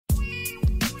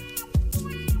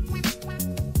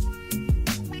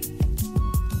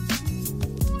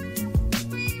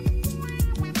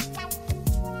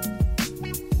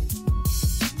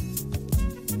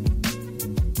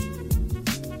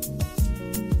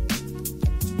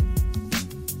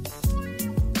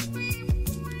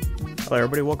Hello,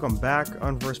 everybody. Welcome back.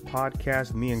 Unversed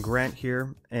podcast. Me and Grant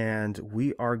here, and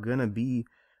we are gonna be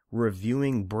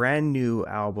reviewing brand new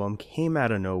album. Came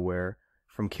out of nowhere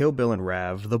from Kill Bill and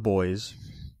Rav, the boys,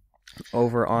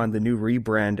 over on the new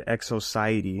rebrand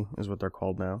Exociety is what they're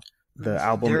called now. The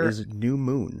album is New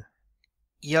Moon.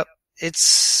 Yep, it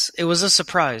was a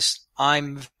surprise.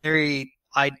 It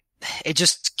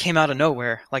just came out of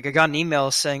nowhere. Like, I got an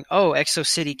email saying, "Oh,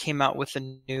 Exocity came out with a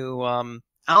new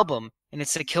album." And it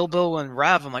said Kill Bill and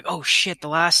Rav. I'm like, oh shit, the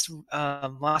last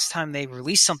time they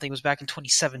released something was back in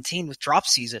 2017 with Drop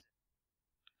Season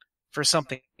for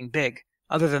something big.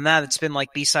 Other than that, it's been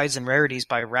like B-sides and rarities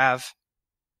by Rav.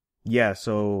 Yeah,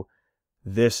 so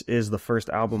this is the first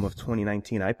album of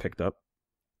 2019 I picked up.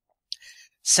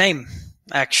 Same,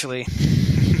 actually.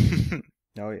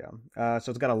 Oh yeah.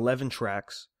 So it's got 11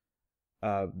 tracks.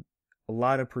 A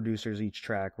lot of producers each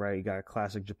track, right? You got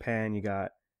Classic Japan, you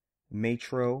got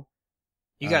Metro.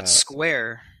 You got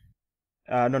Square.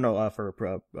 For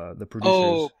the producers.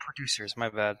 Oh, producers, my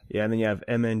bad. Yeah, and then you have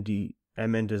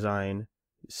MN Design,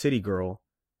 City Girl,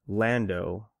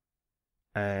 Lando,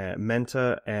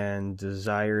 Menta, and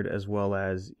Desired, as well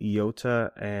as Iota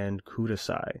and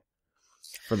Kudasai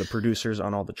for the producers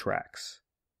on all the tracks.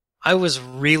 I was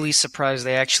really surprised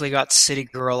they actually got City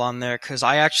Girl on there, because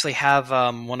I actually have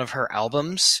one of her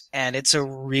albums, and it's a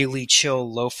really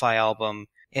chill lo-fi album.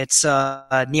 It's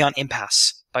Neon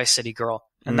Impasse by City Girl.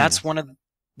 And that's one of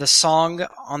the song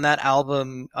on that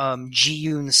album,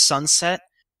 Ji-yoon Sunset.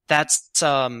 That's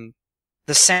the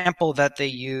sample that they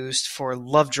used for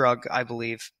Love Drug, I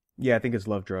believe. Yeah, I think it's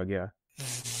Love Drug, yeah.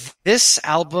 This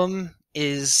album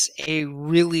is a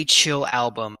really chill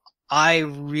album. I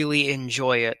really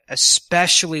enjoy it,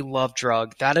 especially Love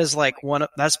Drug. That is like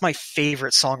that's my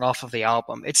favorite song off of the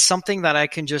album. It's something that I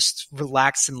can just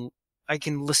relax and I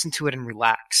can listen to it and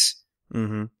relax.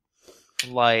 Mm-hmm.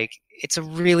 Like, it's a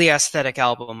really aesthetic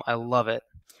album. I love it.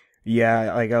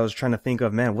 Yeah, like I was trying to think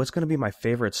of, man, what's going to be my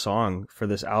favorite song for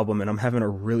this album? And I'm having a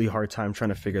really hard time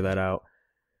trying to figure that out.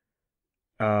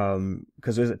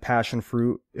 Because is it Passion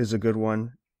Fruit is a good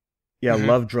one. Yeah, mm-hmm.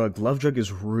 Love Drug. Love Drug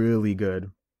is really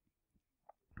good.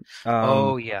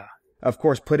 Oh, yeah. Of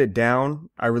course, Put It Down.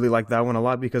 I really like that one a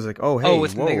lot because, like, oh, hey,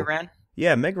 with Megaran?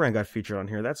 Yeah, Megaran got featured on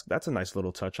here. That's a nice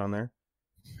little touch on there.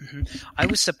 Mm-hmm. I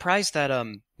was surprised that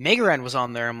Megaran was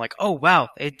on there. I'm like, oh wow,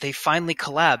 they finally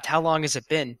collabed. How long has it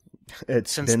been?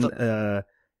 It's been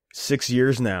 6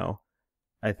 years now,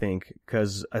 I think,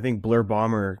 because I think Blur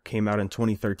Bomber came out in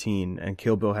 2013 and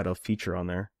Kill Bill had a feature on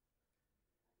there.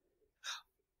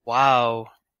 Wow,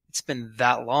 it's been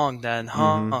that long then, huh?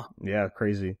 Mm-hmm. Yeah,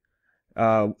 crazy.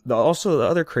 Also, the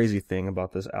other crazy thing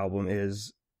about this album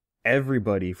is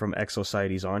everybody from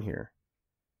Exociety's on here.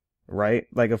 Right?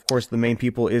 Like, of course, the main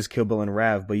people is Kill Bill and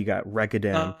Rav, but you got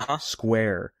Rekadam,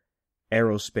 Square,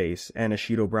 Aerospace, and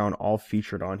Ashido Brown all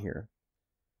featured on here.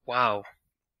 Wow.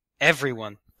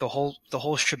 Everyone. The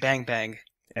whole shebang bang.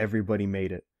 Everybody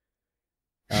made it.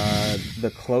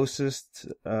 The closest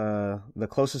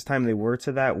time they were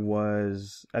to that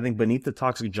was, I think, Beneath the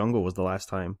Toxic Jungle was the last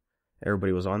time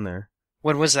everybody was on there.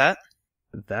 When was that?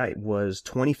 That was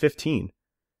 2015.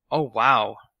 Oh,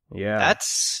 wow. Yeah.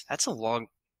 That's a long...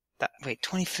 Wait,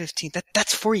 2015?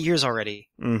 That's 4 years already.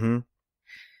 Mm-hmm.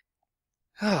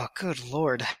 Oh, good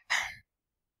lord.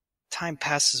 Time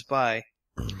passes by.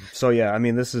 So yeah, I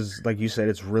mean, this is, like you said,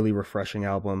 it's really refreshing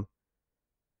album.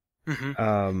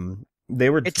 Mm-hmm. They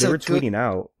were tweeting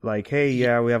out like, "Hey,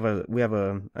 yeah, we have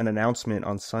an announcement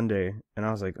on Sunday," and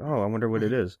I was like, "Oh, I wonder what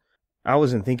it is." I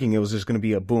wasn't thinking it was just going to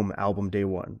be a boom album day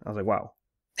one. I was like, "Wow."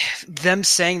 Them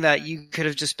saying that, you could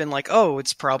have just been like, "Oh,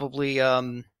 it's probably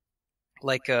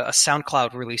like a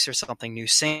SoundCloud release or something, new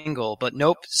single," but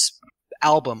nope,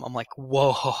 album. I'm like,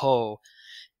 whoa.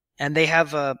 And they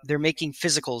have they're making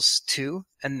physicals too,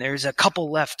 and there's a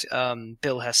couple left.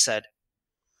 Bill has said.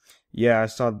 Yeah,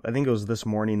 I think it was this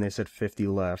morning. They said 50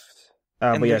 left.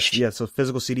 But yeah. So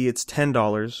physical CD, it's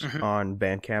 $10 on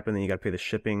Bandcamp, and then you got to pay the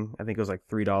shipping. I think it was like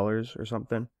 $3 or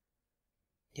something.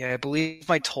 Yeah, I believe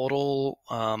my total.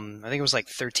 I think it was like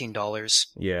 $13.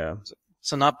 Yeah.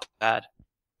 So not bad.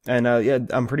 And yeah,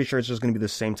 I'm pretty sure it's just going to be the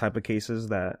same type of cases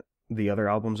that the other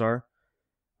albums are.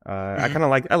 I kind of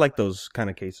like those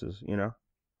kind of cases, you know?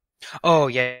 Oh,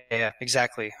 yeah,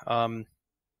 exactly. I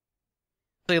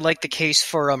really like the case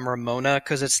for Ramona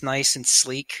because it's nice and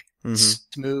sleek,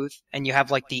 smooth, and you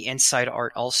have like the inside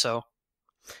art also.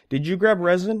 Did you grab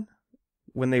resin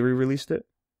when they re-released it?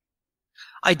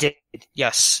 I did,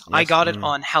 yes. I got it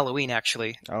on Halloween,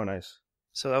 actually. Oh, nice.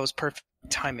 So that was perfect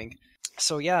timing.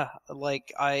 So yeah,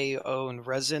 like, I own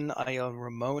Resin, I own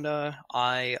Ramona,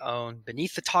 I own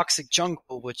Beneath the Toxic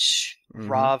Jungle, which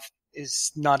Rav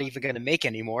is not even going to make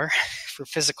anymore for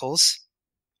physicals.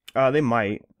 They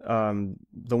might. The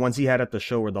ones he had at the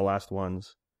show were the last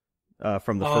ones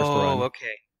from the first run. Oh,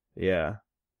 okay. Yeah.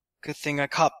 Good thing I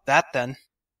copped that then.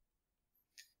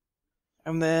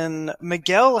 And then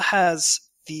Miguel has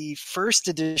the first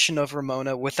edition of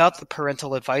Ramona without the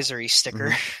parental advisory sticker.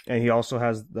 Mm-hmm. And he also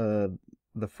has the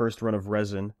first run of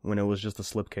Resin when it was just a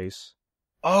slipcase.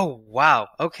 Oh, wow.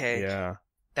 Okay. Yeah.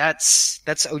 That's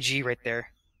OG right there.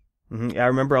 Mm-hmm. I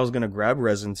remember I was gonna grab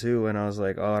Resin too, and I was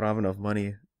like, oh, I don't have enough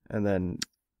money. And then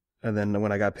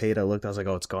when I got paid, I looked, I was like,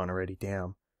 oh, it's gone already.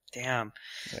 Damn. Yeah.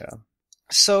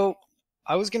 So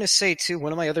I was gonna say too,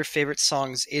 one of my other favorite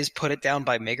songs is "Put It Down"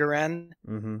 by Megaran.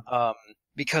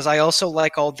 Because I also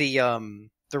like all the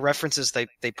references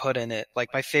they put in it. Like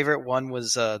my favorite one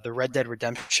was the Red Dead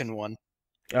Redemption one.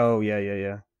 Oh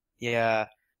yeah. Yeah,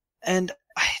 and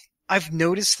I've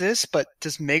noticed this, but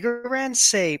does Megaran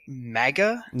say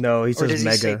MAGA? No, he says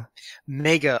Mega.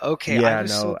 Mega. Okay. Yeah,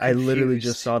 I literally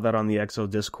just saw that on the EXO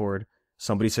Discord.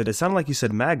 Somebody said it sounded like you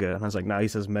said MAGA, and I was like, nah, he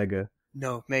says Mega.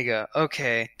 No, Mega.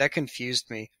 Okay, that confused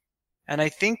me. And I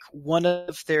think one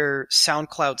of their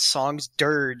SoundCloud songs,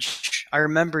 Dirge, I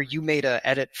remember you made an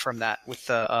edit from that with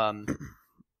the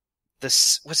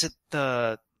was it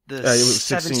the it was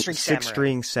six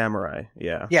string samurai.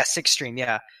 Yeah. Yeah, 6-string,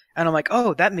 yeah. And I'm like,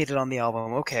 oh, that made it on the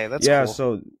album. Okay, that's cool.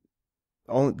 So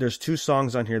there's 2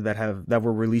 songs on here that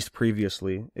were released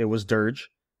previously. It was Dirge,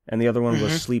 and the other one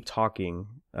was Sleep Talking.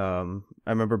 I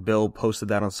remember Bill posted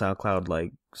that on SoundCloud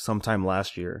like sometime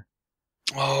last year.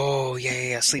 Oh,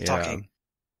 yeah, Sleep Talking.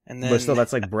 And then, but still,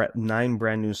 that's like 9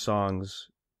 brand new songs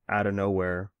out of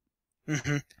nowhere.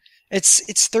 Mm-hmm.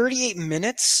 It's 38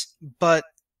 minutes, but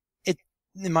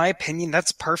in my opinion,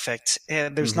 that's perfect.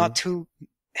 There's not too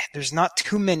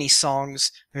many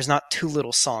songs. There's not too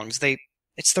little songs.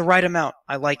 It's the right amount.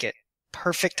 I like it.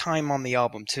 Perfect time on the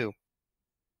album too.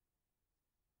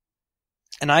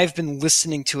 And I've been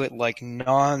listening to it like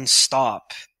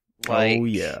non-stop. Oh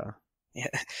yeah. Yeah.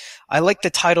 I like the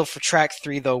title for track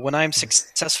 3 though. When I'm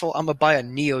successful, I'm gonna buy a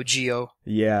Neo Geo.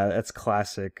 Yeah, that's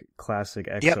classic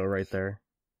EXO right there.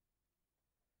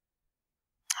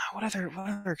 What other?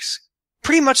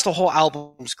 Pretty much the whole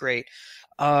album's great.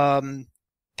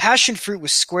 Passion Fruit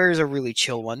with Square is a really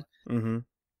chill one. Mm-hmm.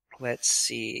 Let's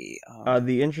see.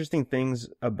 The interesting things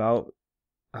about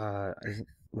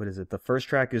what is it? The first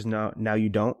track is Now You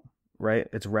Don't, right?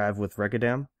 It's Rav with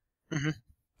Rekadam. Mm-hmm.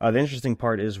 The interesting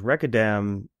part is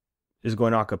Rekadam is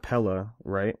going a cappella,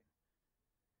 right?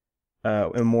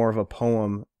 In more of a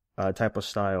poem type of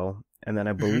style. And then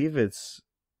I believe it's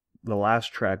the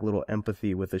last track, Little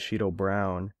Empathy with Ashido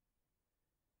Brown.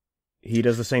 He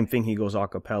does the same thing. He goes a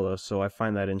cappella, so I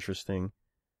find that interesting.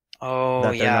 Oh,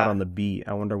 that they're not on the beat.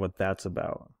 I wonder what that's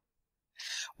about.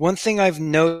 One thing I've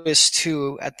noticed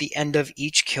too at the end of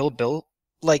each Kill Bill,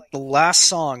 like the last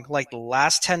song, like the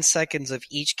last 10 seconds of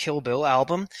each Kill Bill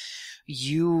album,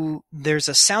 there's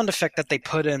a sound effect that they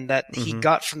put in that he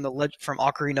got from from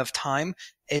Ocarina of Time.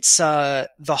 It's the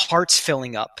hearts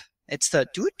filling up. It's the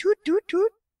doot doot doot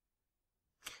doot.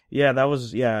 Yeah,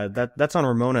 that's on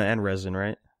Ramona and Resin,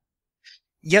 right?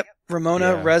 Yep,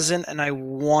 Ramona, Resin, and I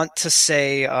want to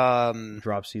say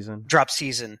Drop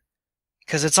Season.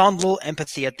 Because it's on Little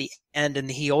Empathy at the end,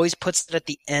 and he always puts it at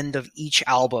the end of each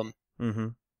album. Mm-hmm.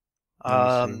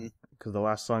 Because the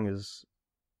last song is...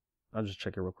 I'll just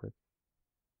check it real quick.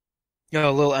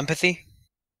 Little Empathy?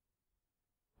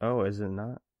 Oh, is it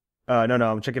not?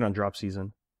 No, I'm checking on Drop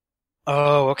Season.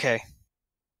 Oh, okay.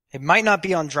 It might not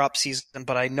be on Drop Season,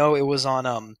 but I know it was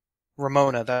on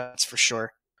Ramona, that's for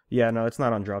sure. Yeah, no, it's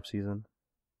not on Drop Season.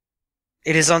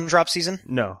 It is on Drop Season?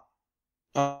 No.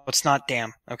 Oh, it's not,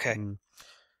 damn. Okay.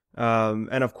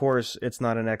 And of course, it's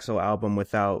not an EXO album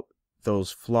without those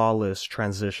flawless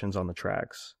transitions on the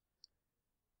tracks.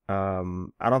 I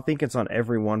don't think it's on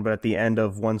every one, but at the end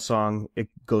of one song, it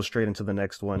goes straight into the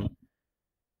next one.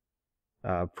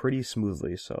 Pretty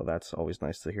smoothly, so that's always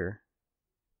nice to hear.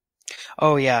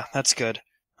 Oh yeah, that's good.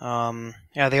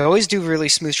 They always do really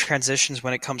smooth transitions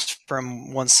when it comes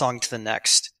from one song to the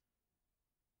next.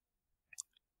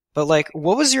 But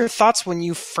what was your thoughts when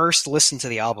you first listened to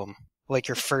the album? Like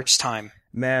your first time?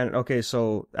 Man, okay,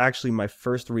 so actually my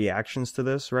first reactions to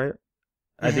this, right?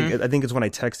 I think it's when I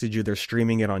texted you they're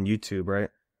streaming it on YouTube, right?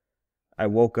 I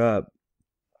woke up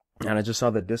and I just saw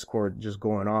the Discord just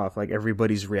going off, like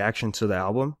everybody's reaction to the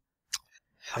album.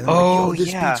 And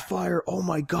this beat's fire. Oh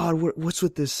my god, what's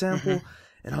with this sample?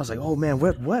 And I was like, oh man,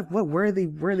 what? Where are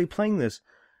they playing this?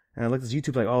 And I looked at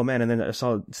YouTube like, oh man, and then I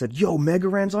saw it said, yo,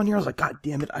 Megaran's on here. I was like, god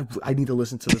damn it, I need to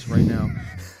listen to this right now.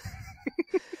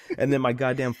 And then my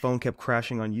goddamn phone kept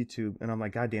crashing on YouTube, and I'm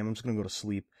like, God damn, I'm just gonna go to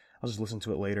sleep. I'll just listen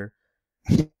to it later.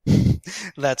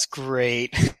 That's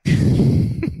great.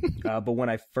 But when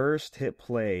I first hit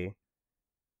play,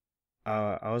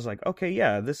 I was like, okay,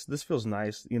 yeah, this feels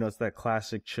nice. You know, it's that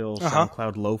classic chill Uh-huh.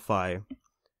 SoundCloud lo-fi.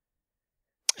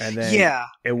 And then Yeah.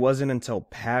 it wasn't until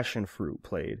Passion Fruit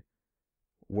played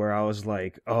where I was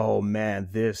like, oh man,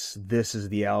 this is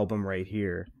the album right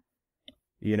here.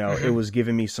 You know, it Mhm. was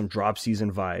giving me some Drop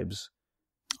Season vibes.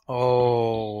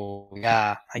 Oh,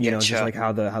 yeah, I You know, get just you. like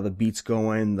how the beats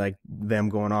going, like them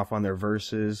going off on their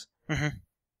verses, Mhm.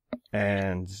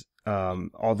 and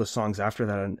all the songs after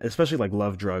that, and especially like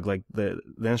Love Drug, like the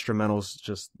instrumentals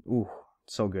just ooh,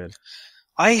 so good.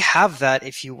 I have that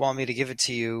if you want me to give it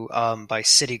to you, by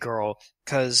City Girl,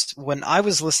 because when I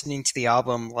was listening to the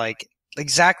album, like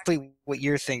exactly what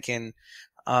you're thinking,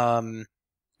 um,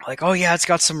 like, oh yeah, it's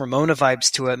got some Ramona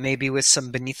vibes to it, maybe with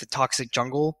some Beneath the Toxic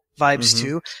Jungle vibes Mm-hmm.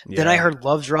 too. Then I Yeah. heard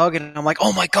Love Drug and I'm like,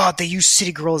 oh my god, they used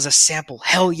City Girl as a sample.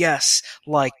 Hell yes.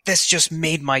 Like, this just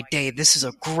made my day. This is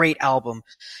a great album.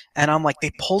 And I'm like,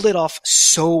 they pulled it off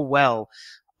so well.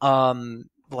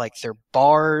 Like their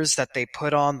bars that they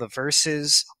put on the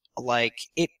verses, like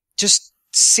it just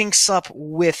syncs up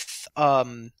with,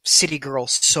 City Girl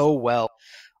so well.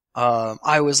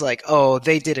 I was like, oh,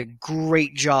 they did a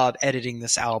great job editing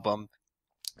this album.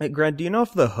 Hey, Grant, do you know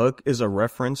if the hook is a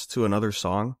reference to another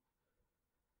song?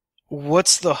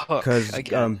 What's the hook Because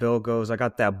again? Bill goes, I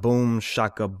got that boom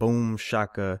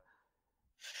shaka.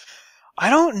 I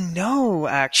don't know,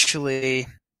 actually.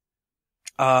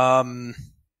 Um,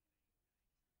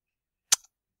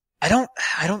 I don't,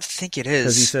 I don't think it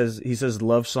Because is. he says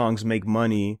love songs make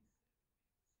money.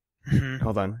 Mhm.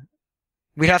 Hold on.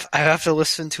 I have to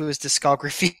listen to his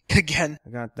discography again. I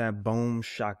got that boom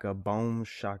shaka,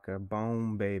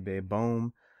 boom baby,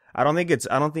 boom. I don't think it's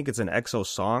an EXO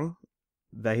song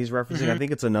that he's referencing. I Hmm.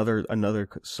 think it's another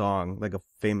song, like a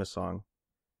famous song.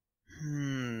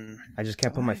 Hmm. I just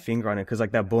can't put my finger on it because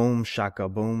like that boom shaka,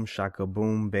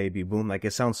 boom baby, boom. Like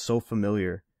it sounds so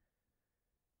familiar.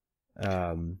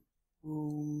 Um,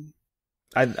 Um,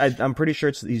 I'm pretty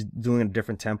sure he's doing a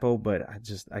different tempo, but I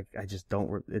just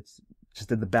don't. It's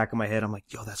just in the back of my head. I'm like,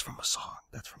 yo, that's from a song.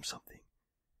 That's from something.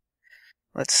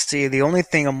 let's see. The only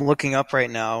thing I'm looking up right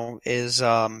now is,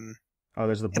 Oh,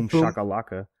 there's the boom Boom.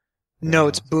 shakalaka. No, Yeah.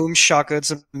 it's Boom Shaka.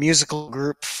 It's a musical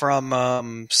group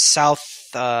from, South,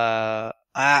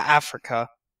 Africa,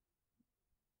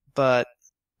 but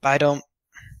I don't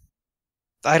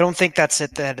I don't think that's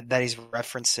it that he's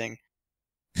referencing.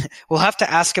 We'll have to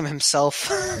ask him himself,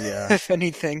 Yeah. if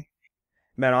anything.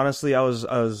 Man, honestly, I was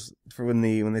for when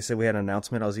they said we had an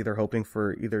announcement, I was either hoping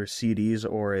for either CDs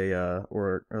or a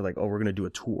or like, oh, we're gonna do a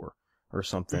tour or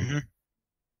something. Hmm.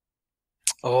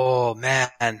 Oh man,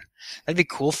 that'd be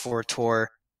cool for a tour.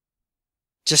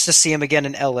 Just to see him again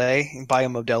in LA and buy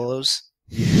him Modelo's.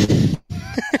 Yeah.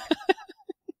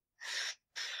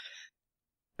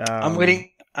 I'm Um,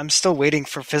 waiting. I'm still waiting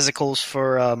for physicals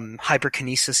for,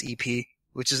 Hyperkinesis EP,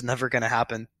 which is never gonna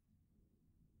happen.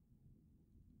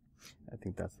 I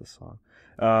think that's the song.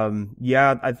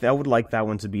 Yeah, I would like that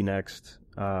one to be next.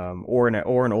 Or an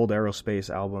old Aerospace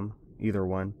album, either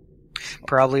one.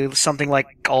 Probably something like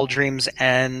All Dreams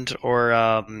End, or,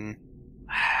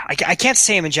 I can't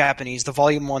say him in Japanese. The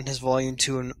Volume 1 is Volume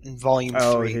 2 and Volume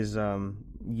Oh, 3. his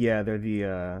yeah, they're the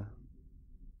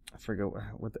I forget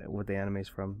what the anime's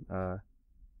from.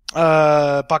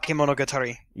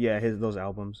 Bakemonogatari. Yeah, his those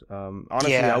albums.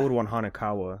 Honestly, I Yeah. would want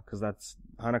Hanakawa because that's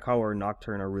Hanakawa or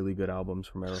Nocturne are really good albums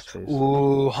from Aerospace.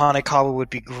 Ooh, Hanekawa would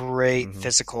be great Hmm.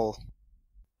 physical.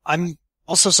 I'm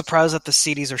also surprised that the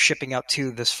CDs are shipping out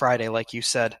too this Friday, like you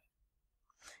said.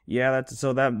 Yeah, that's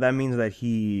so that means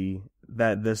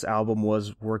that this album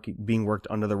was being worked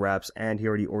under the wraps, and he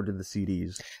already ordered the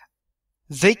CDs.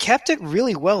 They kept it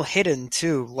really well hidden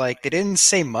too. Like they didn't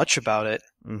say much about it.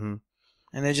 Hmm.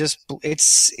 And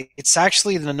it's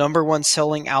actually the number one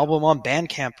selling album on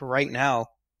Bandcamp right now.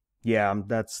 Yeah,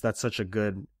 that's such a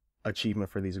good achievement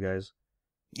for these guys.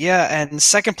 Yeah, and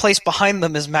second place behind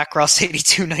them is Macross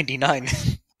 8299.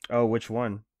 Oh, which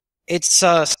one? It's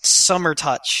Summer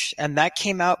Touch, and that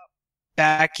came out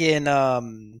back in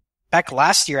back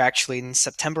last year actually in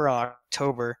September or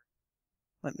October.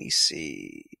 Let me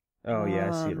see. Oh yeah,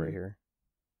 I see it right Um here.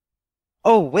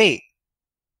 Oh wait.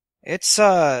 It's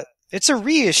a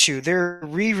reissue. They're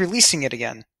re-releasing it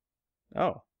again.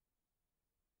 Oh,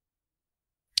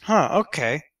 Huh,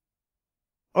 okay.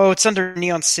 Oh, it's under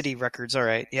Neon City Records. All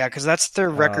right. Yeah, cuz that's their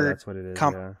oh, record that's what it is.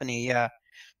 Yeah. company. Yeah.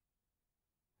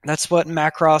 That's what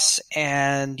Macross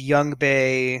and Young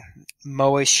Bay,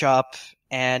 Moe Shop,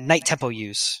 and Night Tempo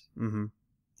use. Hmm.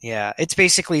 Yeah, it's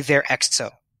basically their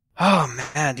EXO. Oh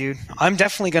man, dude. I'm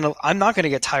not gonna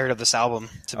get tired of this album,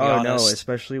 to be Oh no, honest.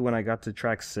 especially when I got to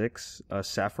track 6,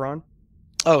 Saffron.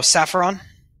 Oh, Saffron?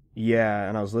 Yeah,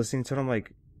 and I was listening to it.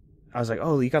 I was like,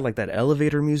 oh, you got like that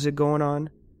elevator music going on,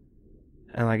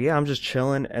 and like, yeah, I'm just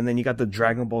chilling. And then you got the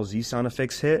Dragon Ball Z sound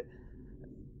effects hit,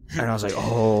 and I was like,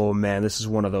 oh man, this is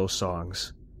one of those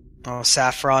songs. Oh,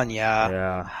 Saffron, yeah.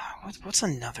 Yeah. What's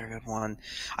another good one?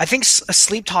 I think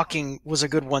Sleep Talking was a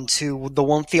good one too. The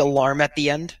one with the alarm at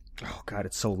the end. Oh god,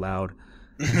 it's so loud.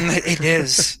 It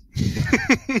is.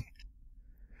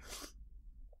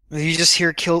 You just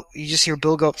hear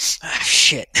Bill go, ah,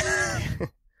 shit.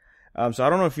 So I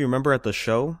don't know if you remember at the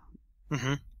show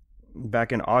hmm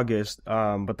back in August,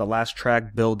 but the last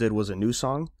track Bill did was a new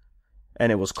song,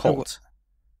 and it was Cult.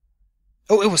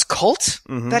 Oh, it was Cult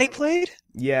Mm-hmm. that he played?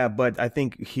 Yeah, but I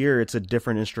think here it's a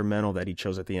different instrumental that he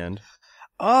chose at the end.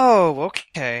 Oh,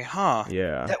 okay, huh.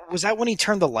 Yeah. Was that when he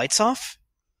turned the lights off?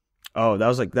 Oh, that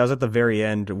was at the very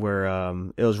end where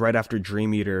it was right after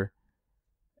Dream Eater,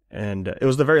 and it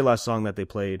was the very last song that they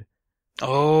played.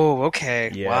 Oh,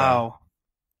 okay. Yeah. Wow.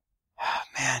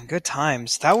 Man, good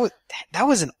times. That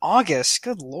was in August.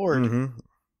 Good Lord. Mm-hmm.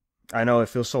 I know, it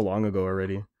feels so long ago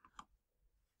already.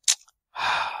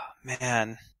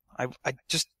 Man, I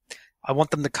want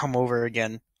them to come over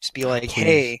again. Just be like, Please.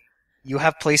 hey, you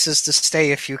have places to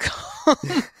stay if you come.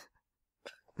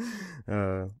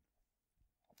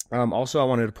 Also, I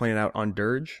wanted to point it out on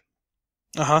Dirge.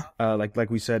 Uh-huh. Like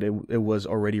we said, it was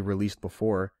already released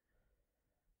before.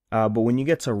 But when you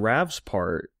get to Rav's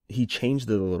part, he changed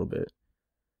it a little bit.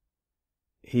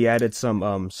 He added some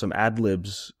ad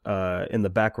libs in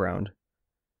the background.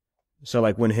 So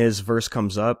like when his verse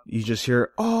comes up, you just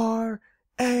hear R-A-V,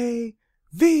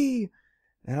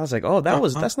 and I was like, oh,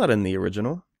 that's not in the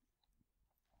original.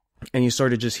 And you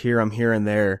sort of just hear him here and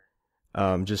there,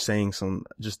 just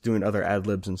doing other ad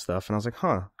libs and stuff. And I was like,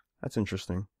 huh, that's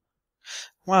interesting.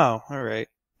 Wow, all right.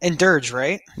 And Dirge,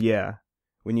 right? Yeah.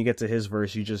 When you get to his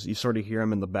verse, you sort of hear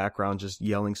him in the background just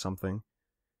yelling something.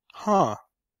 Huh.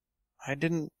 I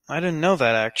didn't know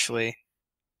that actually.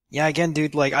 Yeah, again,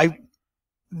 dude,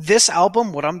 this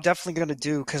album, what I'm definitely gonna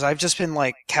do, because I've just been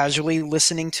like casually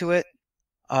listening to it,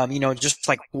 just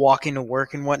like walking to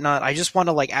work and whatnot. I just want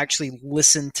to like actually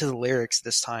listen to the lyrics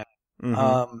this time.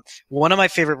 Mm-hmm. One of my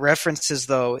favorite references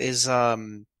though is I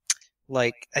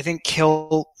think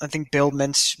Bill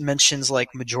mentions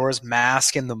like Majora's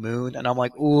Mask and the Moon, and I'm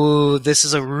like, ooh, this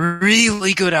is a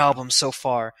really good album so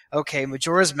far. Okay,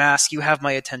 Majora's Mask, you have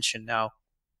my attention now.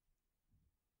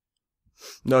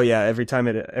 No, yeah. Every time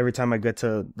I get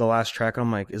to the last track,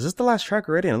 I'm like, is this the last track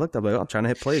already? And I looked up, like, oh, I'm trying to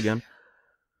hit play again.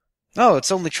 Oh,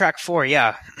 it's only track 4,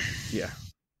 yeah. Yeah.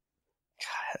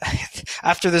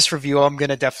 After this review, I'm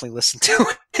gonna definitely listen to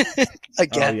it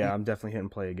again. Oh yeah, I'm definitely hitting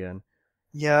play again.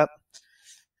 Yep.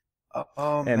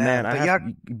 Oh And man, I but have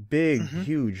yeah. big, Mhm.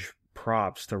 huge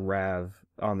props to Rav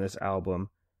on this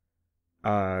album.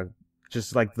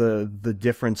 Just like the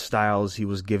different styles he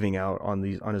was giving out on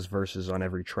his verses on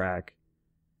every track.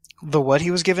 The what he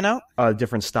was giving out?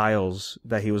 Different styles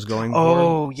that he was going for.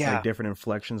 Oh yeah. Like different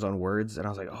inflections on words, and I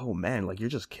was like, oh man, like you're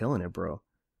just killing it, bro.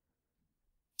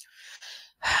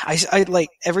 I like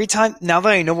every time now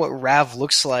that I know what Rav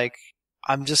looks like,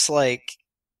 I'm just like,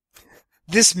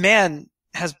 this man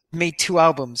has made 2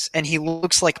 albums and he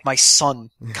looks like my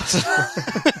son.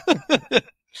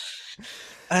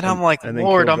 And I'm like, and then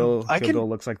Lord, Kill Bill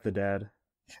looks like the dad.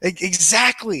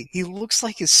 Exactly. He looks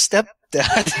like his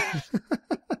stepdad.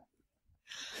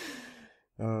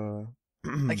 I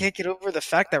can't get over the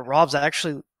fact that Rob's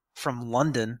actually from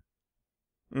London.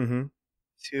 Mm-hmm.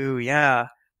 Too, yeah.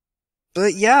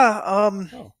 But yeah,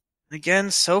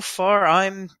 again, so far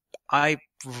I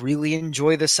really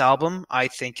enjoy this album. I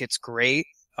think it's great.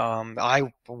 I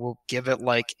will give it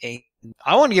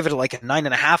I want to give it like a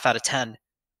 9.5 out of 10.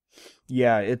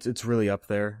 Yeah, it's really up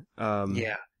there.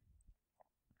 Yeah.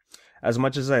 As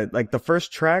much as I like the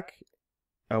first track,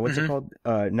 what's it called?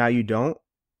 Now You Don't.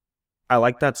 I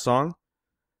like that song.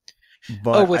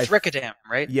 But with Rekadam,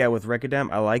 right? Yeah, with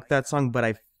Rekadam, I like that song, but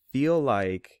I feel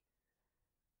like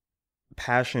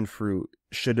Passion Fruit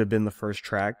should have been the first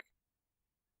track.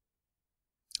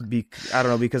 I don't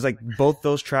know, because like both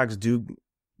those tracks do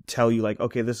tell you like,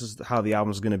 okay, this is how the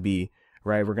album's gonna be,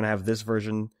 right? We're gonna have this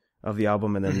version of the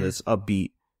album and then this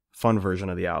upbeat, fun version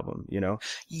of the album, you know?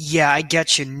 Yeah, I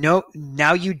get you. No,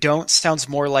 Now You Don't sounds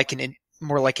more like an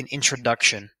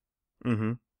introduction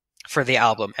for the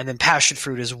album, and then Passion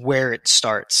Fruit is where it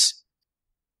starts,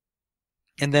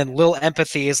 and then Lil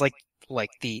Empathy is like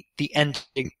the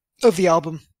ending of the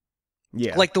album.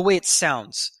 Yeah, like the way it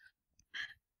sounds.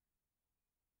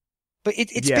 But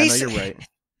it's Yeah, no, you're basic. right.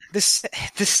 This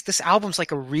this album's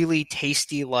like a really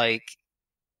tasty like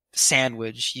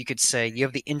sandwich, you could say. You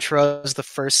have the intro as the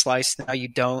first slice. Now you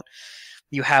don't.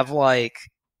 You have like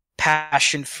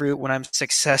passion fruit. When I'm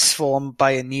successful, I'm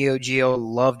by a Neo Geo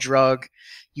love drug.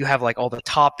 You have like all the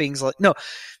toppings. Like no,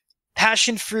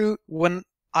 passion fruit. When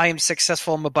I am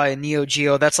successful, I'm gonna buy a Neo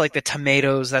Geo. That's like the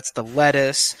tomatoes. That's the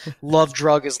lettuce. Love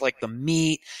drug is like the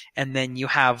meat, and then you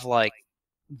have like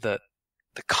the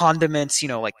the condiments. You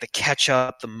know, like the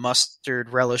ketchup, the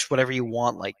mustard, relish, whatever you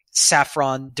want. Like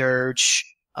saffron, dirge,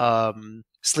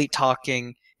 sleet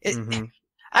talking. It, Mm-hmm.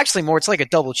 actually, more. It's like a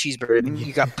double cheeseburger. Then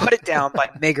you got Put It Down by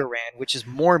Mega Ran, which is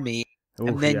more meat, Oh,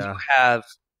 and then you yeah. have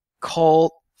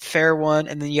Colt, Fair One,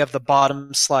 and then you have the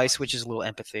bottom slice, which is a little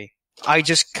empathy. I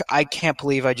can't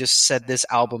believe I just said this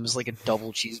album is like a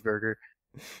double cheeseburger,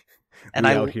 and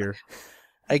We I out here.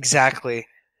 exactly.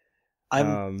 I'm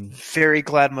Um, very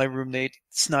glad my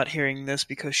roommate's not hearing this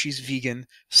because she's vegan.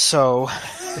 So,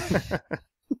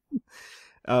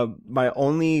 my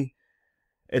only,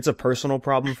 it's a personal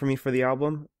problem for me for the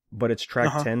album, but it's track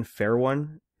uh-huh. 10, Fair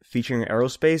One, featuring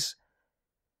Aerospace.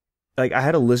 Like, I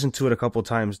had to listen to it a couple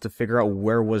times to figure out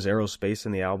where was Aerospace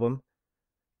in the album.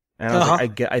 And I was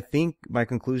like, Uh-huh. I think my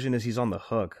conclusion is he's on the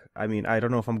hook. I mean, I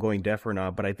don't know if I'm going deaf or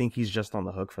not, but I think he's just on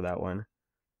the hook for that one.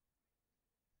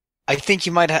 I think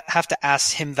you might have to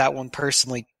ask him that one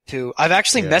personally too. I've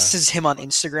actually Yeah. messaged him on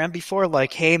Instagram before,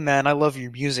 like, "Hey man, I love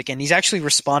your music," and he's actually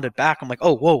responded back. I'm like,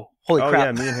 "Oh, whoa, holy Oh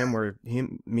yeah, crap!"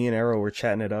 me and Arrow were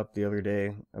chatting it up the other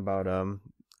day about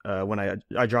when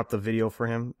I dropped the video for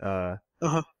him. Uh-huh.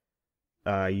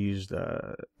 I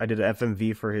did an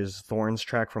FMV for his Thorns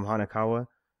track from Hanakawa.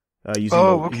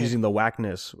 Oh, okay. Using the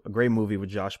Whackness, a great movie with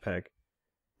Josh Peck.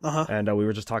 Uh-huh. And we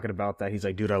were just talking about that. He's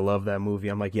like, dude, I love that movie.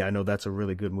 I'm like, yeah, I know that's a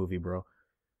really good movie, bro.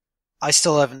 I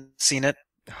still haven't seen it.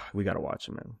 We gotta watch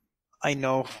it, man. I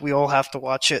know we all have to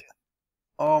watch it.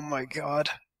 Oh my god.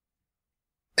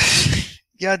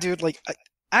 Yeah, dude. Like,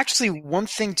 actually, one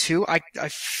thing too.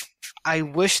 I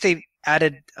wish they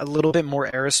added a little bit more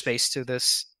aerospace to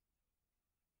this,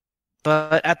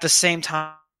 but at the same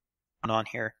time, on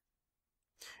here.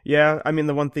 Yeah, I mean,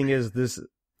 the one thing is this.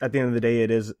 At the end of the day,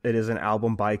 it is an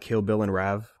album by Kill Bill and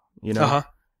Rav, you know. Uh-huh.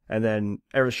 And then,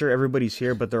 sure, everybody's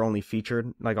here, but they're only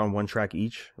featured like on one track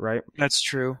each, right? That's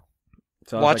true.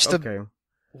 So I was Watch like, the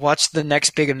watch the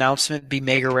next big announcement be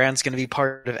Mega Ran's going to be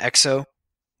part of EXO.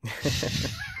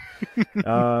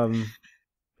 okay.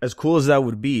 As cool as that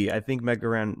would be, I think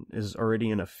Megaran is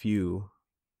already in a few,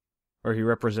 or he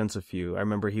represents a few. I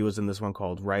remember he was in this one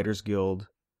called Writers Guild.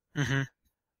 Hmm.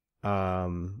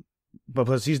 But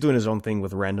plus he's doing his own thing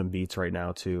with random beats right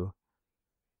now too.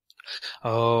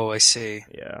 Oh, I see.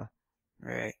 Yeah,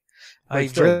 Right. but I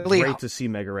still really great to see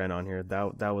Megaran on here.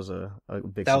 That was a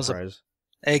big that was a surprise.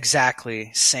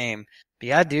 exactly same. But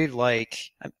yeah, dude. Like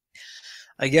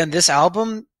again, this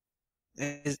album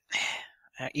is,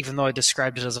 even though I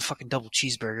described it as a fucking double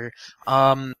cheeseburger,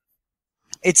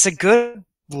 it's a good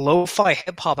lo-fi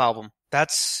hip hop album.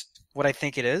 That's what I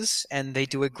think it is, and they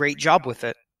do a great job with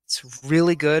it. It's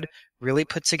really good, really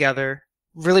put together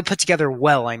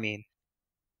well. I mean,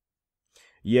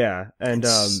 Yeah, and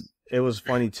it's it was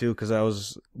funny too because I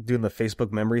was doing the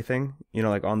Facebook memory thing, you know,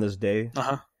 like on this day. uh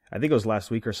huh. I think it was last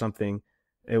week or something.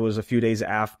 It was a few days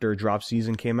after Drop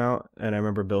Season came out, and I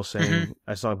remember Bill Hmm. saying,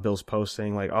 I saw Bill's post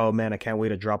saying like, "Oh man, I can't wait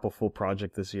to drop a full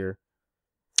project this year."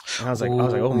 And I was like,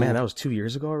 "Oh man, Ooh, that was 2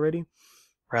 years ago already."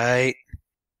 right.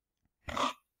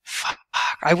 Fuck.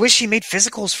 I wish he made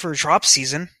physicals for drop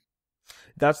season.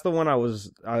 That's the one I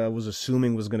was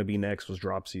assuming was gonna be next was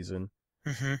Drop Season.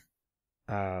 Hmm.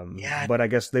 Yeah. But I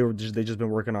guess they just been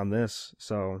working on this,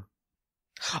 so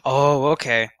Oh,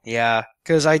 okay. Yeah.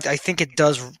 Because I think it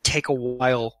does take a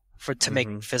while for to make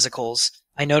hmm physicals.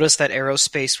 I noticed that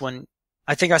Aerospace when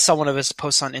I think I saw one of his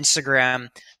posts on Instagram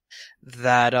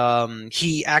that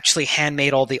he actually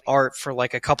handmade all the art for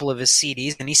like a couple of his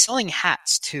CDs and he's selling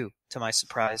hats too, to my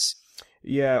surprise.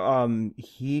 yeah.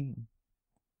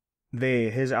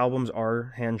 His albums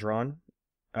are hand drawn.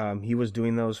 He was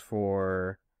doing those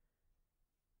for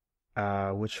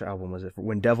which album was it?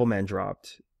 When Devilman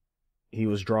dropped, he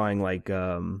was drawing like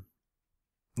Amon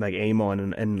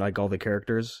and like all the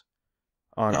characters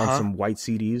on Uh-huh. some white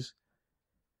CDs.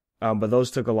 But those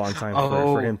took a long time for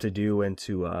Oh. him to do and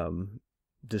to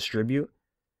distribute.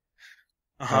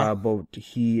 Uh-huh. But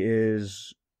he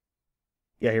is,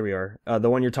 yeah, here we are. The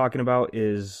one you're talking about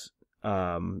is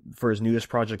for his newest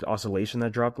project, Oscillation,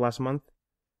 that dropped last month.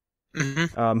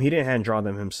 Hmm. He didn't hand draw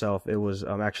them himself. It was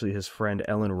actually his friend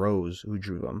Ellen Rose who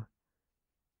drew them.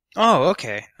 Oh,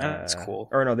 okay. That's cool.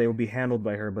 Or no, they would be handled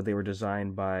by her, but they were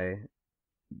designed by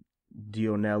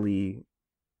Dionelli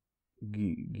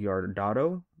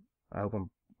Giardato. I hope I'm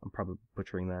probably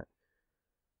butchering that.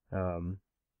 Um,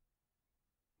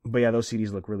 but yeah, those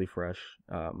CDs look really fresh.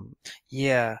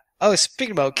 Yeah. Oh,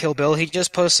 speaking about Kill Bill, he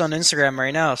just posted on Instagram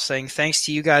right now saying, "Thanks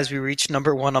to you guys, we reached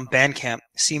 #1 on Bandcamp.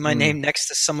 See my mm, name next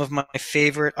to some of my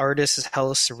favorite artists is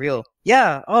hella surreal."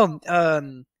 Yeah. Oh,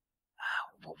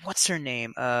 what's her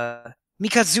name?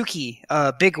 Mikazuki,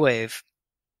 Big Wave.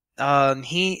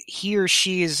 He or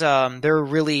she is they're a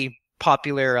really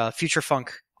popular future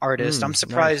funk artist. I'm nice.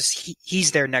 surprised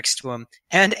he's there next to him.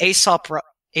 And Aesop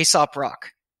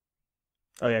Rock.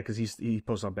 Oh yeah, because he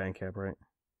posts on Bandcamp, right?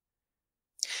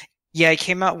 Yeah, he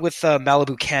came out with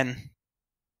Malibu Ken,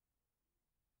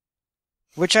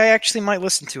 which I actually might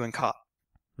listen to in cop.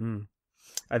 Mm.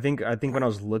 I think when I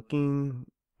was looking,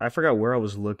 I forgot where I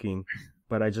was looking,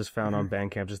 but I just found Mhm. on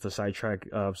Bandcamp just a sidetrack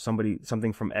of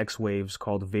something from X Waves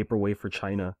called Vaporwave for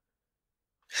China.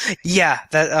 Yeah,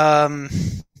 that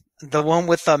the one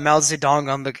with Mao Zedong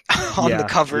on the on the Yeah,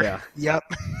 cover. yeah. Yep,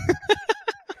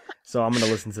 So I'm gonna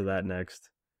listen to that next.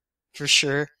 for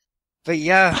sure. But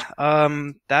yeah,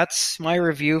 that's my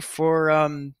review for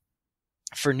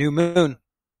New Moon.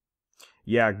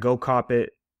 Yeah, go cop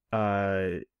it.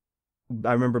 I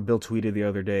remember Bill tweeted the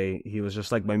other day. He was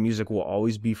just like, "My music will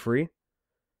always be free.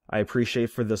 I appreciate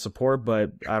for the support,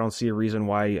 but I don't see a reason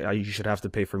why you should have to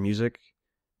pay for music."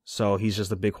 So he's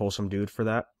just a big wholesome dude for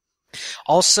that.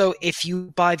 Also, if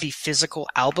you buy the physical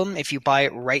album, if you buy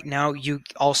it right now, you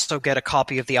also get a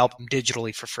copy of the album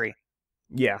digitally for free.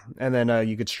 Yeah, and then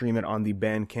you could stream it on the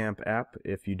Bandcamp app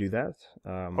if you do that.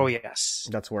 Oh yes.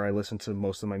 That's where I listen to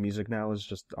most of my music now, is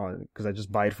just on because I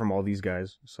just buy it from all these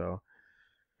guys. So,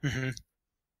 Hmm.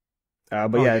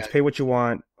 but Oh yeah, yeah. it's pay what you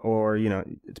want, or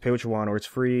it's pay what you want, or it's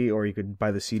free, or you could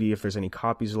buy the CD if there's any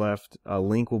copies left. A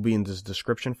link will be in the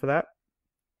description for that.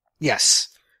 Yes.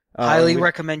 And Highly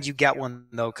recommend you get one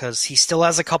though, because he still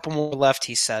has a couple more left.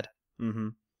 He said. mm-hmm.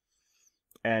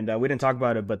 And we didn't talk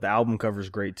about it, but the album cover is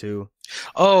great too.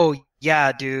 Oh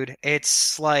yeah, dude.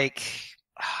 It's like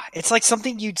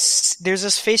something there's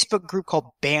this Facebook group called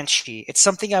Banshee. It's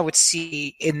something I would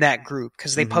see in that group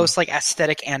because they Mm-hmm. post like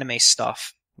aesthetic anime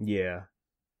stuff. Yeah.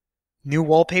 New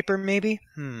wallpaper, maybe?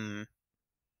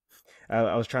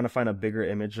 I was trying to find a bigger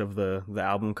image of the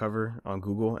album cover on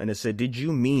Google, and it said, "Did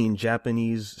you mean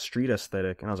Japanese street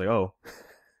aesthetic?" And I was like, "Oh,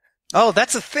 Oh,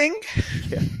 that's a thing?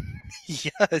 yeah."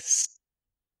 Yes.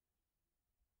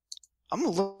 I'm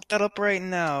gonna look that up right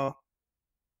now.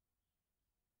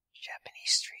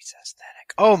 Japanese streets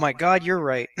aesthetic. Oh my god, you're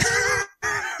right.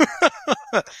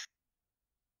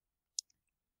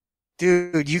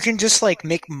 Dude, you can just like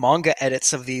make manga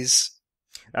edits of these.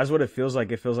 That's what it feels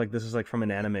like. It feels like this is like from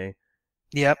an anime.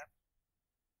 Yep,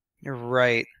 you're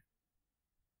right.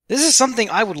 This is something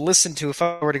I would listen to if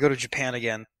I were to go to Japan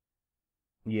again.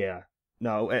 Yeah.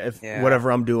 No, if Yeah.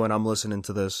 whatever I'm doing, I'm listening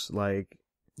to this. Like,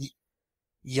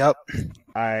 Yep.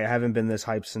 I haven't been this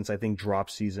hyped since I think drop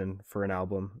season for an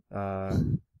album.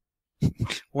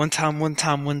 One time.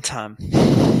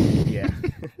 Yeah.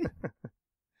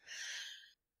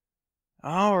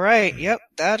 All right. Yep.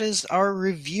 That is our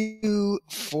review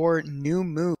for New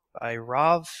Moon by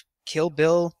Rav, Kill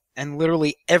Bill, and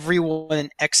literally everyone in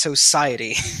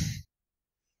Exociety.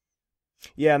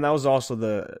 Yeah, and that was also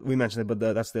we mentioned it, but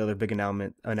that's the other big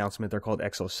announcement. They're called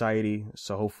X Society,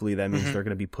 so hopefully that means they're going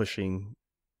to be pushing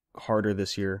harder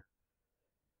this year.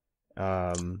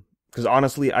 Because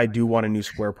honestly, I do want a new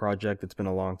Square project. It's been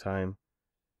a long time.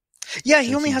 Yeah, he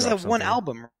since only has dropped that one something.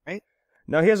 album, right?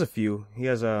 No, he has a few. He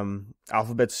has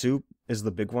Alphabet Soup is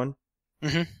the big one.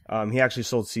 Mm-hmm. He actually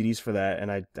sold CDs for that,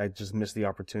 and I just missed the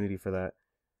opportunity for that.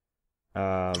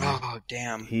 Oh,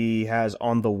 damn. He has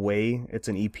On the Way. It's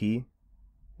an EP.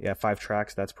 Yeah, 5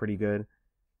 tracks. That's pretty good.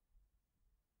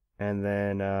 And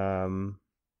then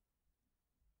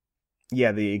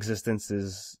yeah, The Existence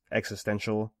is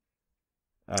Existential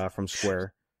from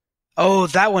Square. Oh,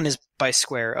 that one is by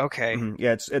Square. Okay.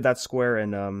 Yeah, that's Square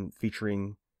and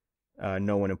featuring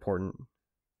No One Important.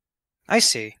 I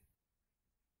see.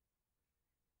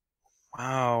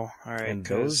 Wow. All right. And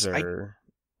those are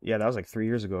yeah, that was like 3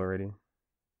 years ago already.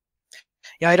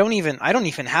 Yeah, I don't even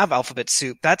have Alphabet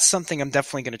Soup. That's something I'm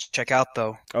definitely going to check out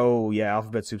though. Oh yeah,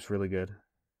 Alphabet Soup's really good.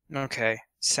 Okay.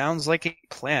 Sounds like a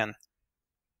plan.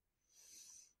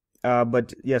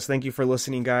 But yes, thank you for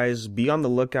listening, guys. Be on the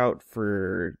lookout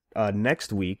for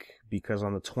next week, because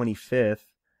on the 25th,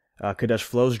 Kadesh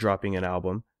Flow's dropping an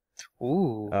album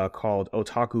Ooh. called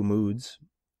Otaku Moods.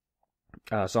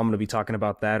 So I'm going to be talking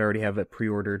about that. I already have it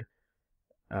pre-ordered.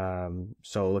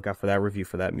 So look out for that review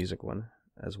for that music one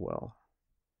as well.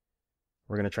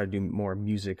 We're going to try to do more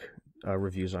music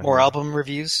reviews on More here. album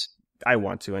reviews? I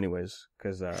want to, anyways,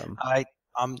 because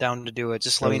I'm down to do it.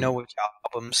 Just let me those. know which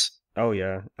albums. Oh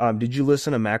yeah. Did you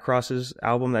listen to Macross's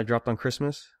album that dropped on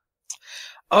Christmas?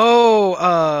 Oh,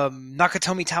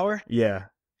 Nakatomi Tower? Yeah.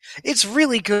 It's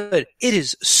really good. It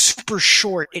is super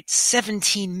short. It's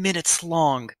 17 minutes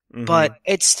long, Mm-hmm. but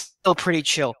it's still pretty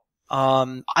chill.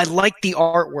 I like the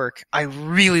artwork. I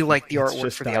really like the It's artwork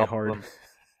just for the Die Hard. album.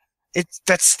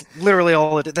 That's literally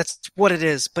all it is. That's what it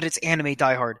is, but it's anime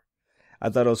Die Hard. I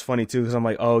thought it was funny too because I'm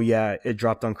like, oh yeah, it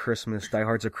dropped on Christmas. Die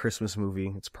Hard's a Christmas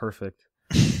movie. It's perfect.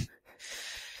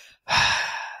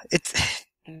 It's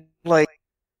like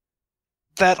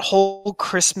that whole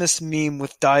Christmas meme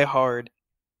with Die Hard.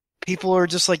 People are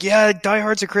just like, yeah, Die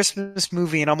Hard's a Christmas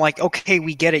movie, and I'm like, okay,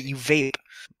 we get it, you vape.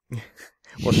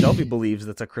 Well, Shelby believes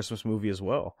that's a Christmas movie as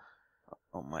well.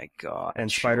 Oh my god.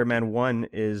 And sure. Spider-Man 1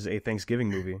 is a Thanksgiving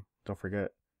movie. Don't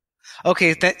forget.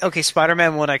 Okay,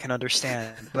 Spider-Man 1 I can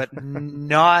understand, but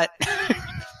not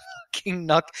fucking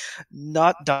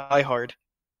not Die Hard.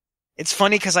 It's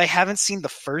funny because I haven't seen the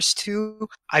first two.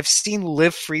 I've seen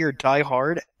Live Free or Die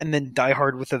Hard, and then Die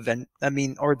Hard with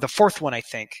or the fourth one, I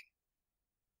think.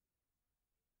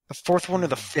 The fourth one or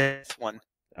the fifth one.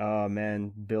 Oh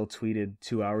man, Bill tweeted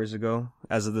 2 hours ago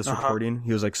as of this Uh-huh. recording.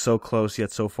 He was like so close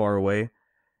yet so far away.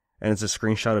 And it's a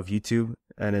screenshot of YouTube.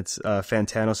 And it's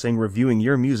Fantano saying, reviewing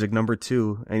your music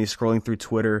 #2. And he's scrolling through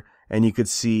Twitter. And you could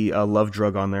see Love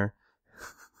Drug on there.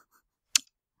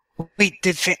 Wait,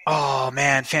 oh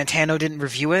man, Fantano didn't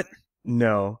review it?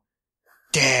 No.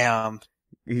 Damn.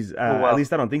 He's well. At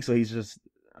least I don't think so. He's just,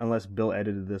 unless Bill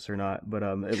edited this or not. But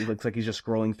it looks like he's just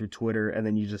scrolling through Twitter. And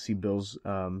then you just see Bill's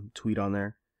tweet on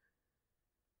there.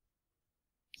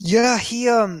 Yeah, he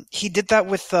did that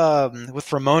with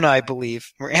Ramona, I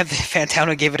believe. Where Anthony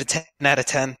Fantano gave it a 10 out of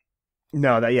 10.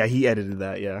 No, he edited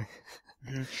that, yeah.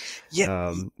 Mm-hmm.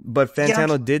 Yeah. But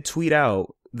Fantano did tweet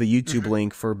out the YouTube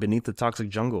link for Beneath the Toxic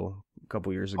Jungle a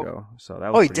couple years ago. So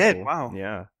that was he did. cool. Wow.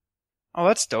 Yeah. Oh,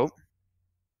 that's dope.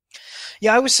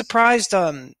 Yeah, I was surprised.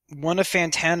 One of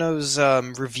Fantano's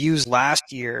reviews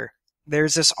last year.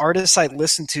 There's this artist I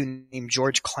listened to named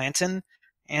George Clanton,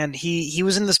 and he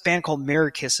was in this band called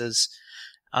Mirror Kisses.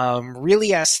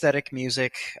 Really aesthetic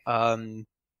music,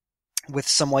 with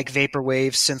some like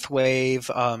vaporwave, synthwave,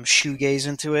 shoegaze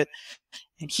into it.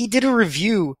 And he did a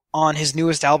review on his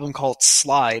newest album called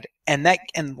Slide, and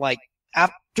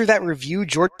after that review,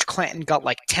 George Clanton got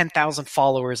like 10,000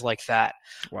 followers like that.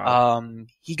 Wow.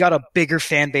 He got a bigger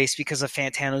fan base because of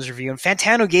Fantano's review, and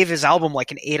Fantano gave his album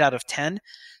like an 8 out of 10.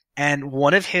 And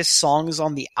one of his songs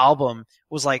on the album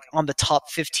was like on the top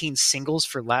 15 singles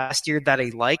for last year that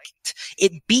I liked.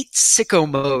 It beat Sicko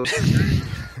Mode.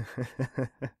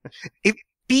 It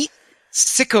beat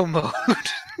Sicko Mode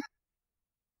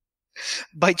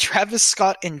by Travis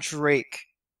Scott and Drake.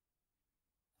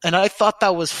 And I thought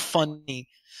that was funny.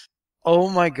 Oh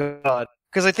my god.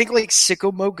 Because I think like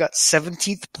Sicko Mode got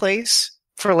 17th place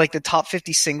for like the top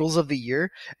 50 singles of the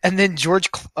year. And then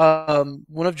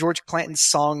one of George Clanton's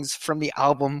songs from the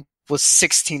album was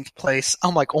 16th place.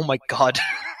 I'm like, oh my god.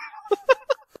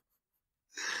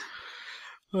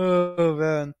 Oh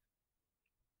man.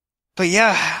 But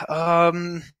yeah,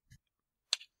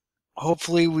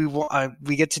 hopefully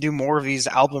we get to do more of these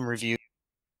album reviews.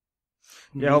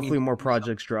 Yeah, hopefully more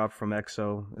projects drop from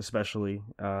EXO, especially.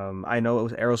 I know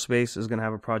Aerospace is going to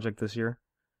have a project this year,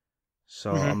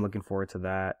 so I'm looking forward to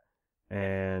that.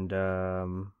 And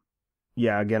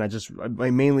yeah, again, I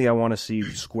want to see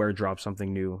Square drop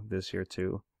something new this year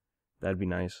too. That'd be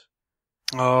nice.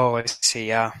 Oh, I see.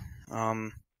 Yeah.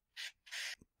 Oh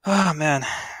man.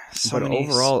 But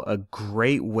overall, a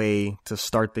great way to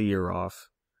start the year off.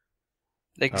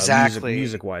 Exactly.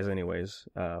 Music-wise, anyways.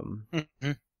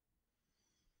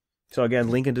 So again,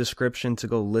 link in description to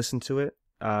go listen to it.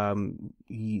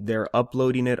 They're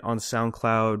uploading it on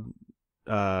SoundCloud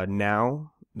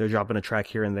now. They're dropping a track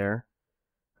here and there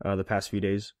the past few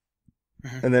days.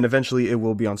 And then eventually it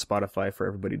will be on Spotify for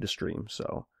everybody to stream.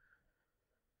 So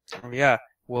yeah,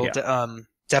 we'll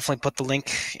definitely put the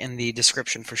link in the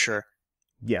description for sure.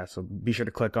 Yeah, so be sure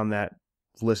to click on that,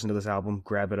 listen to this album,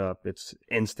 grab it up. It's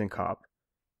instant cop.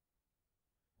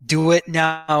 Do it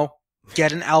now.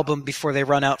 Get an album before they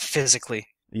run out physically.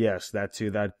 Yes, that too.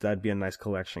 That'd be a nice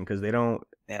collection because they don't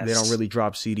really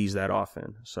drop CDs that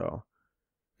often. So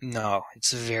no,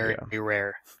 it's very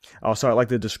rare. Also, I like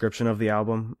the description of the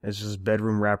album. It's just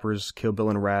bedroom rappers, Kill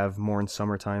Bill and Rav, more in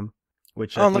summertime.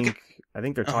 Which I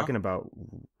think they're talking about.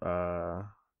 Are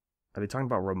they talking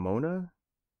about Ramona?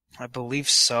 I believe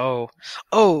so.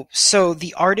 Oh, so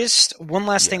the artist, one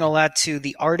last thing I'll add to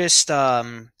the artist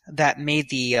that made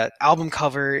the album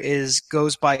cover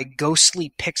goes by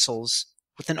Ghostly Pixels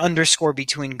with an underscore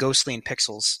between Ghostly and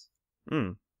Pixels.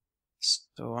 Hmm.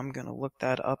 So I'm going to look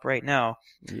that up right now.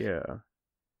 Yeah.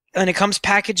 And it comes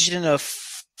packaged in a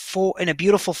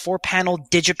beautiful 4-panel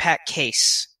digipack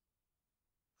case.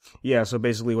 Yeah, so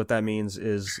basically what that means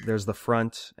is there's the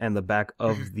front and the back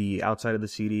of the outside of the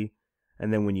CD,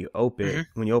 and then when you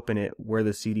open it, where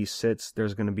the CD sits,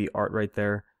 there's going to be art right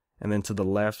there, and then to the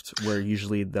left, where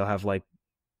usually they'll have like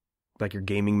your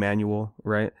gaming manual,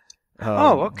 right?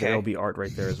 Okay. There'll be art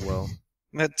right there as well.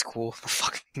 That's cool. The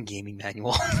fucking gaming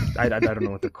manual. I don't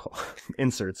know what they're called.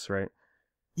 Inserts, right?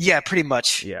 Yeah, pretty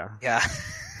much. Yeah. Yeah.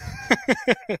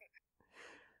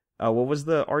 What was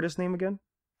the artist name again?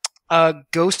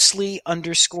 Ghostly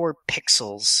underscore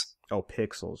Pixels. Oh,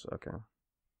 Pixels. Okay. Let's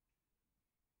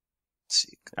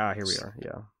see. Here we are.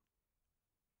 Yeah.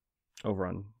 Over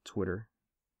on Twitter.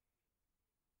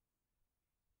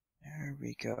 There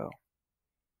we go.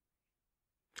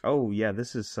 Oh, yeah,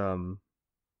 this is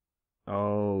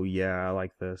Oh, yeah, I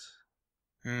like this.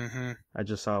 Mm-hmm. I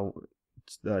just saw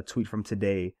a tweet from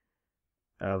today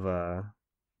of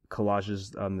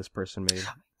collages this person made.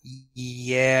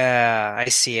 Yeah, I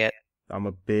see it. I'm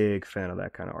a big fan of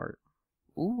that kind of art.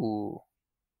 Ooh.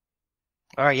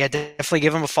 All right, yeah, definitely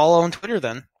give him a follow on Twitter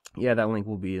then. Yeah, that link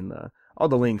will be in all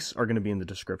the links are going to be in the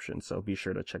description, so be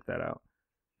sure to check that out.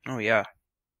 Oh, yeah.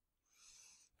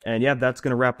 And yeah, that's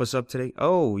going to wrap us up today.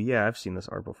 Oh, yeah, I've seen this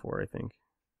art before, I think.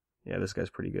 Yeah, this guy's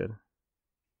pretty good.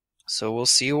 So we'll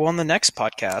see you on the next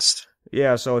podcast.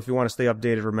 Yeah, so if you want to stay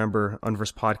updated, remember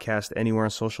Unversed Podcast anywhere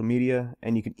on social media,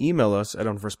 and you can email us at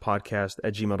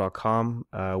unversedpodcast@gmail.com.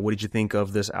 What did you think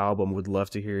of this album? Would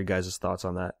love to hear your guys' thoughts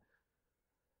on that.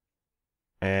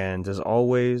 And as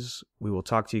always, we will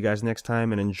talk to you guys next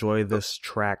time, and enjoy this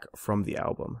track from the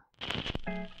album.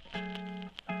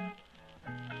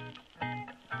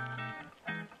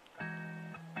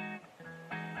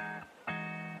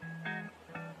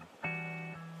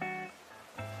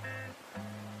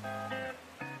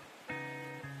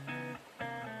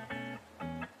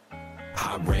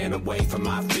 I ran away from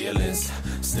my feelings.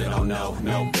 Still don't know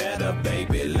no better,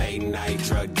 baby. Late night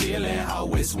drug dealing.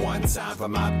 Always one time for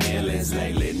my feelings.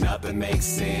 Lately nothing makes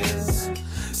sense.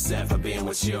 Except for being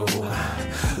with you.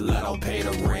 Love don't pay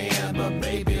the rent, but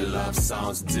baby love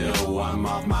songs do. I'm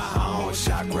off my own.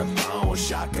 Chakra bone,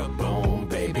 shaka boom,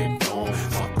 baby boom.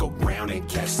 Fuck around and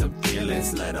catch some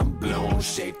feelings. Let them bloom,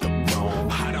 shape the room.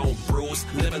 I don't bruise,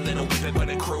 live a little with it, but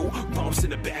a crew. Bumps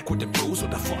in the back with the bruise.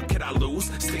 What the fuck can I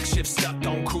lose? Stick shift stuck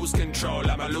on cruise control.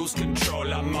 I'ma lose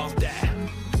control. I'm off that.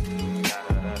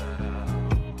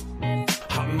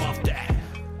 I'm off that.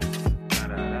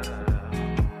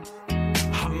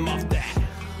 I'm off that.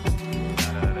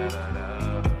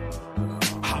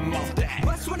 I'm off that.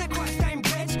 What's when I cross time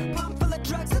bridge? Pump full of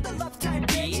drugs to the left time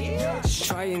bitch.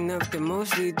 Trying up to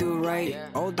mostly do right.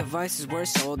 Old devices were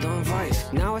sold on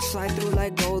Vice. Now I slide through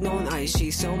like gold on ice.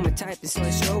 She's so my type, and so I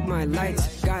strobe my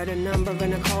lights. Got a number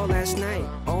and a call last night.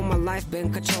 All my life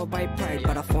been controlled by pride,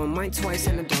 but I formed mine twice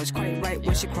and the door's quite right.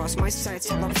 When she crossed my sights,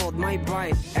 I'll unfold my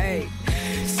bright. Ayy,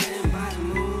 sitting by the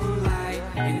moonlight,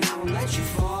 and I won't let you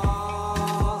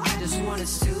fall. I just want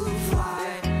us to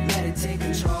fly, let it take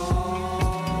control.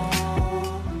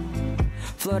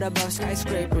 Float above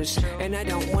skyscrapers, and I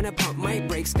don't wanna pump my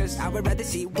brakes, cause I would rather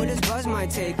see where this buzz might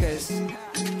take us.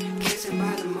 Kissing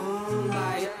by the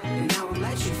moonlight, and I won't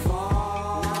let you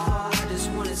fall. I just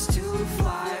want us to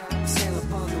fly, sail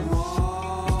upon the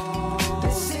wall.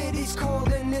 The city's cold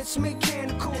and it's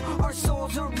mechanical. Our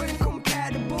souls are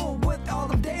incompatible with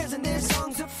all of theirs, and their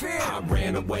songs are fear. I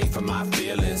ran away from my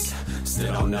feelings.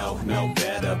 Still don't know no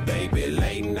better, baby.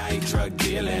 Late night drug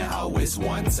dealing. Always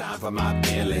one time for my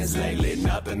feelings. Lately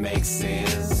nothing makes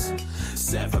sense.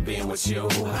 Except for being with you.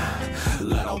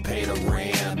 Love don't pay the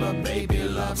rent, but baby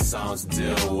love songs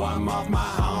do. I'm off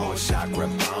my own. Chakra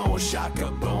bone,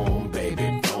 shaka boom,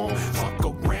 baby boom. Fuck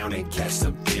around and catch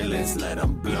some feelings. Let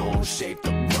them bloom, shape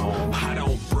the room. I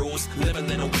don't bruise, live a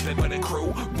little with it, but a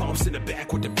crew. Bumps in the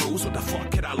back with the bruise. What the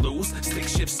fuck can I lose? Stick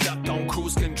shift stuck on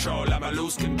cruise control. I'ma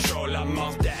lose control. I'm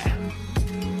off that.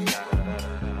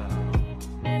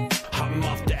 I'm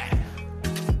off that.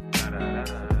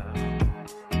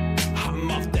 I'm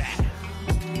off that.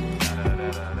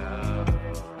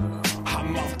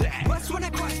 I'm off that. What's when I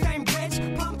cross time bridge?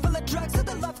 Pump full of drugs to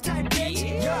the left time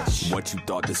bitch. what you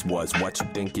thought this was, what you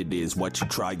think it is, what you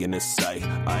trying to say.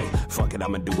 Ay, fuck it,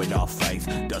 I'ma do it all faith.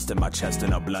 Dust in my chest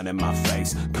and a blunt in my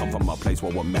face. Come from a place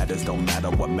where what matters don't matter.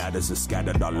 What matters is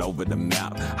scattered all over the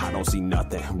map. I don't see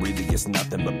nothing, really it's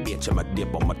nothing but bitch, I'ma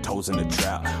dip on my toes in the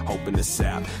trap. Hoping to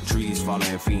sap, trees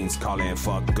falling, fiends calling,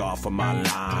 fuck off of my line,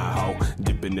 ho.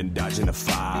 Dipping and dodging a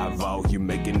 5-0. You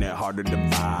making it harder to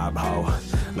vibe, ho.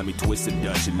 Let me twist the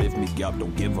Dutch, you lift me up,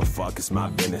 don't give a fuck, it's my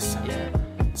business.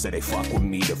 Say they fuck with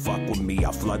me, to fuck with me.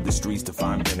 I flood the streets to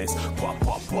find business.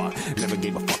 Never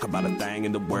gave a fuck about a thing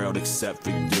in the world except for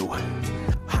you.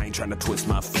 I ain't tryna twist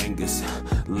my fingers.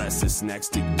 Less is next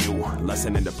to you.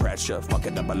 Lesson in the pressure. Fuck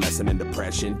it up, a lesson in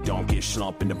depression. Don't get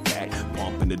slump in the back.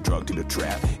 Pumping the drug to the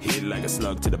trap. Hit like a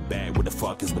slug to the bag. What the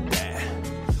fuck is with that?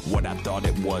 What I thought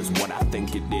it was, what I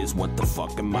think it is. What the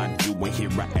fuck am I doing here?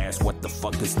 I ask, what the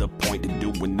fuck is the point of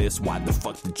doing this? Why the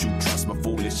fuck did you trust my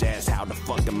foolish ass? How the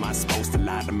fuck am I supposed to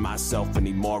lie to myself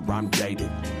anymore? I'm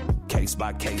jaded. Case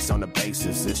by case on the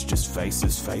basis. It's just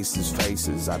faces, faces,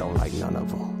 faces. I don't like none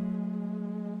of them.